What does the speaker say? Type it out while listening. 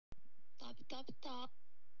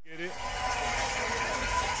Get it?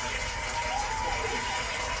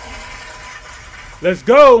 Let's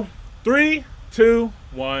go. 3, 2,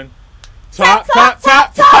 1. Top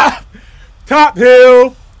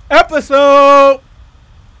Hill episode.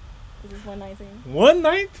 Is this 119?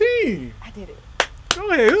 119. I did it. Go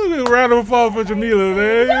ahead. Let's do a round of applause for Jamila,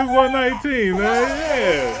 man. It's 119, man.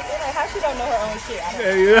 Yeah. Like, how she don't know her own shit? I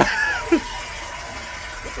don't know.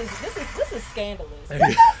 This is scandalous.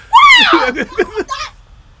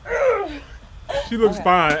 She looks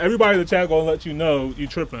fine. Everybody in the chat gonna let you know you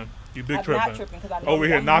tripping. You big tripping. I'm not tripping because I know over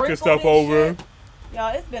here I'm knocking stuff over. Shit.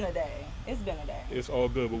 Y'all, it's been a day. It's all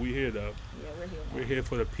good, but we here though. Yeah, we're here. We're here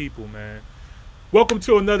for the people, man. Welcome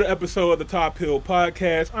to another episode of the Top Hill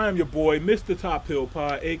Podcast. I am your boy, Mr. Top Hill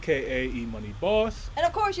Pod, aka Imani Boss. And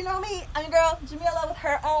of course, you know me. I'm your girl, Jamila, with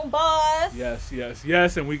her own boss. Yes.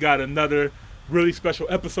 And we got another really special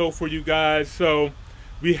episode for you guys. So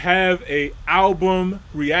we have a album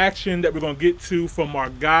reaction that we're gonna get to from our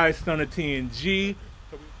guy, Son of TNG.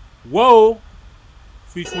 Woah,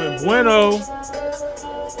 featuring Bueno.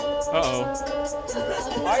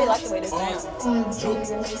 I already like the way this sounds.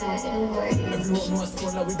 Everyone must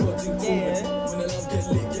call like we got to call it. When the love get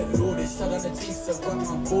lit, get loaded. Shut on the taste of rap,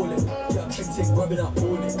 I'm balling. Yeah, big take, grabbing up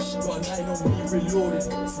all it. Got a 9 on me, reloaded.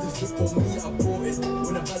 So this whip on me, I bought it.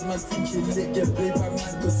 When a bad man think he lit, get played by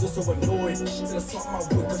man, cause you're so annoying. Till I suck my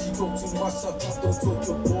whip, cause she talk too much, shut up, don't talk,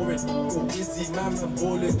 you're boring. Go busy, man, I'm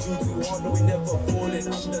balling. Due too hard, no, we never falling.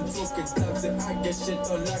 I'm done talking, times and I get shit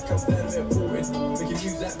done like I'm very important. Making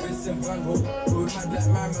moves like Vincent Van Gogh. We're mad like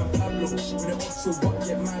my man Pablo. When the offshore what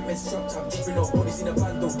get my man struck, I'm dropping off bodies in a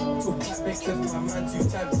bando. Talk back, back, clip my man 2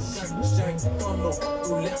 times. Shank, don't know.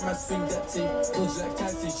 Don't let man swing that thing. Dodge like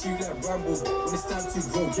Tyson, shoot like Rambo. When it's time to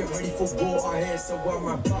roll, get ready for war. I hear so I'm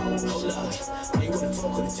my battle. Hold up. I ain't wanna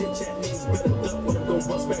talk on the chit chat, niggas better duck when I'm gon'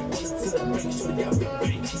 bust back. Run into the bank, show they got big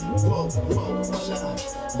bank. Whoa, hold up.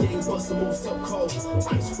 You ain't bustin' move so cold.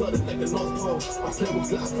 Ice flooded like the North Pole. I play with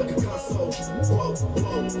glass like a console. Whoa,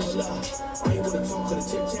 hold up. I ain't wanna talk on the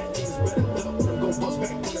chit chat, niggas better duck when I'm gon' bust back.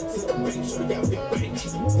 Run into the bank, show they got big bank.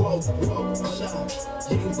 Whoa, hold up.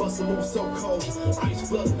 You ain't bustin' move so cold. Ice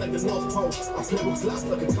flooded like the North Pole. I play with glass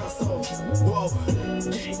like a console. Whoa,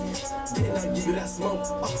 gang. Didn't I give you that smoke?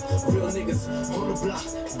 Real niggas on the block,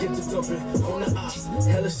 get to dumping on the ops.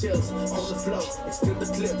 Hella shells on the floor, extend the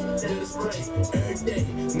clip, let it spray. Every day,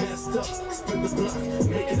 masked up, spin the block,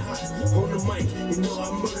 make it hot on the mic. You know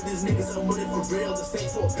I murder these niggas, I'm running for real. The same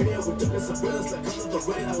for a pair, we're ducking surveillance like under the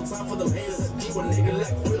radar. No time for them haters, I do a nigga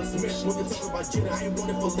like Will Smith. When you talk about shit, I ain't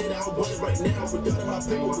want it for later, I want it right now. Regarding my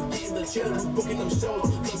paper, we're getting the cheddar, we're booking them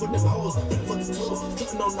shows. Play with them hoes, play for the toes,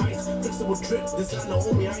 stunting on nights, flexible trip. Designer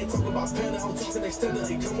on me, I ain't talking about panda, I'm talking extended.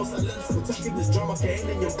 It come on silence, I'm talking this drama, can't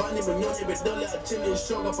in your body, but you're never done. I chin and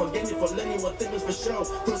show up, I'm getting for Lenny, one thing is for sure.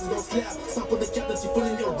 First don't slap, stop with the cat that you put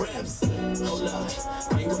in your raps. Hold up,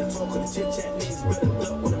 I ain't wanna talk on the chit chat, niggas better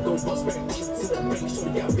duck when I'm gon' bust back to the bank, show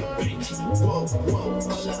they got big bank. Whoa,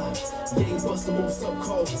 hold up, you ain't bustin' move so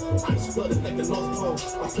cold. Ice flooded like the North Pole.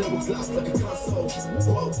 I play with glass like a console.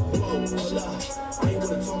 Whoa, hold up, I ain't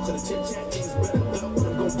wanna talk on the chit chat, niggas better duck when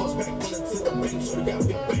I'm gon' bust back to the bank, show they got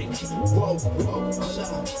big bank. Whoa, hold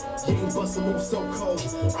up, you ain't bustin' move so cold.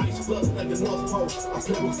 Ice flooded like the North Pole. I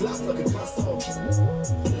play with glass like a console.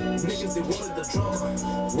 Niggas, they wanted the drama.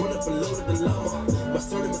 Run up and loaded the llama. My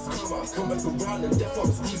surname is karma. Come back around and death,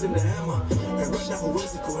 I'm squeezing the hammer. And right now,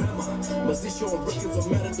 Horizontal hammer. Mazishi on records,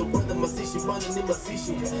 I'm mad at the weather. Mazishi, bonding in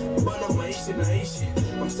Mazishi. Bond on my Asian.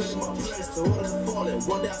 I'm sending my prayers to order the fallen.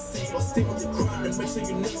 One day I see you, I stay with the grind and make sure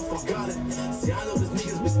you never forgot it. See, I know these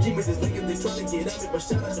niggas be scheming. These niggas, they trying to get at me, but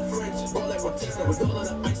shout out to French. Ball like Montana with all of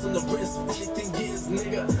the ice on the wrist. Funny thing is,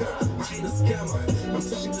 nigga, I ain't a scammer. I'm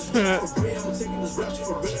talking this rap for real. I'm taking this rap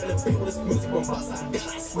for real. And feel with this music on my side.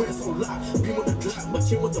 I swear it's on lock. Be with the Glock, my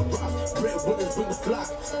chin with the rock. Bread winners bring the flock.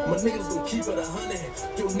 My niggas gon' keep it 100.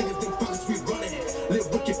 Yo, niggas think pockets we running. Little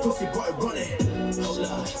wicked pussy boy running. Hold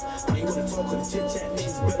up, I ain't wanna talk on the chit chat.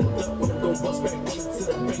 Niggas better duck when I'm gon' bust back. Running to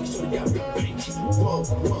the bank, show they got big bank. Whoa,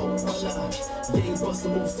 hold up, you ain't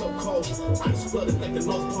bustin' move so cold. Ice flooded like the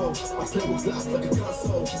North Pole. I play with glass like a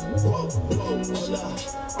console. Whoa, hold up,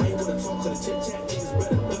 I ain't wanna talk on the chit chat. Niggas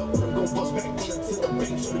better duck when I'm gon' bust back. Running to the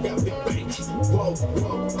bank, show they got big bank. Whoa,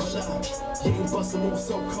 hold up, you ain't bustin' move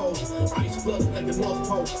so cold. Ice flooded like the North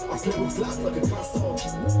Pole. I play with glass like a console.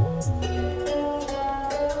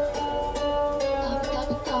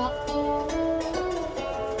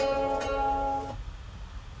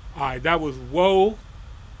 Alright, that was Woah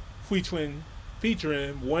featuring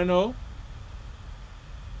Bueno.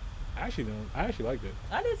 I actually liked it.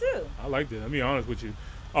 I did too. I liked it. I'll be honest with you.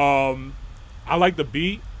 I like the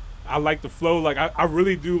beat. I like the flow. Like I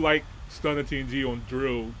really do like Stunna TNG on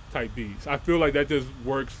drill type beats. I feel like that just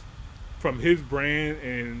works from his brand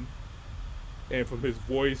and from his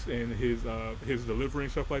voice and his delivery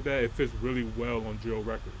and stuff like that. It fits really well on drill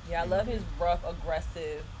records. Yeah, I love his rough,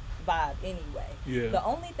 aggressive vibe anyway. Yeah. The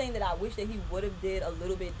only thing that I wish that he would have did a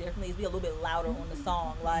little bit differently is be a little bit louder on the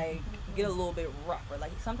song, like get a little bit rougher.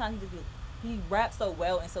 Like sometimes he raps so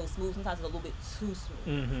well and so smooth. Sometimes it's a little bit too smooth.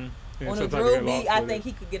 Mm-hmm. On a drill beat, I think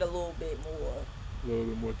he could get a little bit more. A little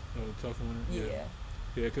bit more tough on it. Yeah.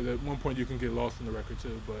 Yeah, because at one point you can get lost in the record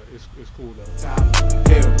too, but it's cool though. Top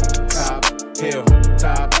hill, top hill,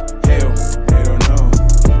 top hill. They don't know.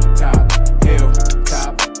 Top hill.